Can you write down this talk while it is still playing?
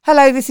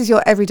Hello, this is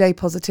your Everyday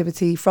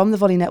Positivity from the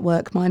Volley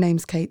Network. My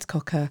name's Kate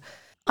Cocker.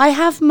 I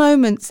have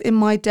moments in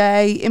my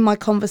day, in my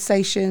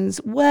conversations,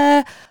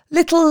 where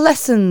little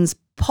lessons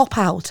pop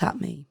out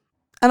at me.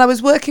 And I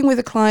was working with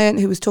a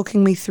client who was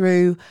talking me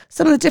through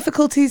some of the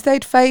difficulties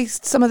they'd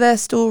faced, some of their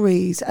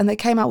stories, and they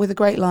came out with a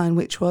great line,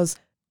 which was,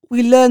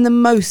 "We learn the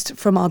most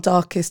from our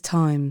darkest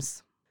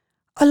times."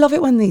 I love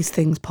it when these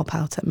things pop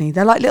out at me.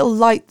 They're like little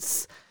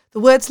lights. The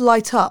words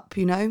light up,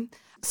 you know?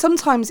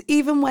 Sometimes,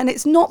 even when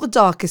it's not the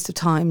darkest of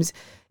times,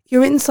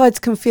 your insides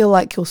can feel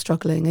like you're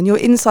struggling, and your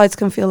insides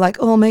can feel like,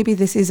 oh, maybe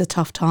this is a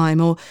tough time,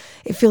 or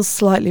it feels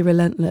slightly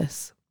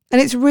relentless.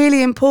 And it's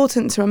really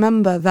important to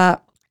remember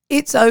that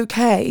it's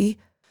okay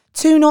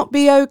to not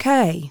be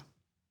okay.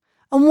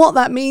 And what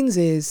that means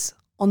is,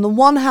 on the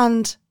one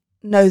hand,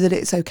 know that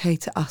it's okay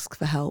to ask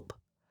for help.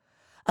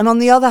 And on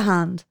the other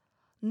hand,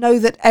 know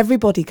that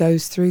everybody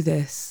goes through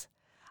this.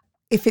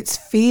 If it's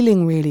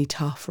feeling really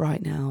tough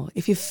right now,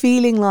 if you're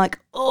feeling like,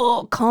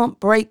 oh, can't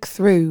break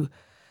through,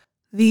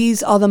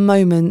 these are the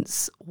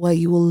moments where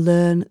you will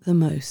learn the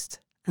most.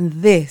 And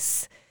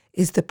this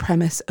is the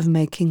premise of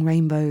making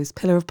rainbows.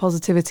 Pillar of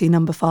positivity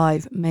number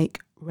 5, make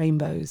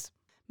rainbows.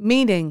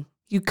 Meaning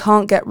you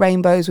can't get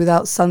rainbows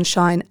without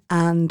sunshine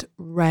and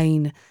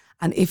rain.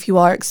 And if you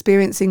are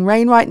experiencing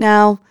rain right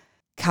now,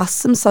 cast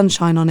some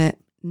sunshine on it.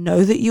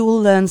 Know that you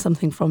will learn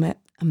something from it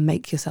and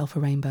make yourself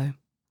a rainbow.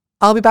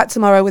 I'll be back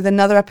tomorrow with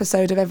another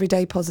episode of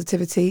Everyday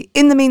Positivity.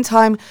 In the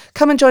meantime,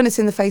 come and join us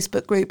in the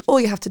Facebook group. All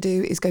you have to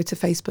do is go to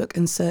Facebook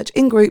and search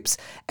in groups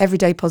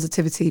Everyday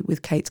Positivity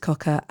with Kate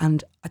Cocker.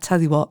 And I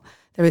tell you what,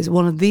 there is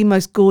one of the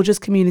most gorgeous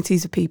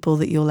communities of people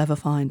that you'll ever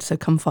find. So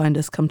come find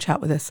us, come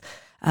chat with us,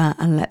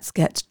 and let's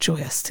get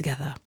joyous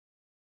together.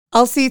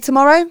 I'll see you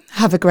tomorrow.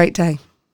 Have a great day.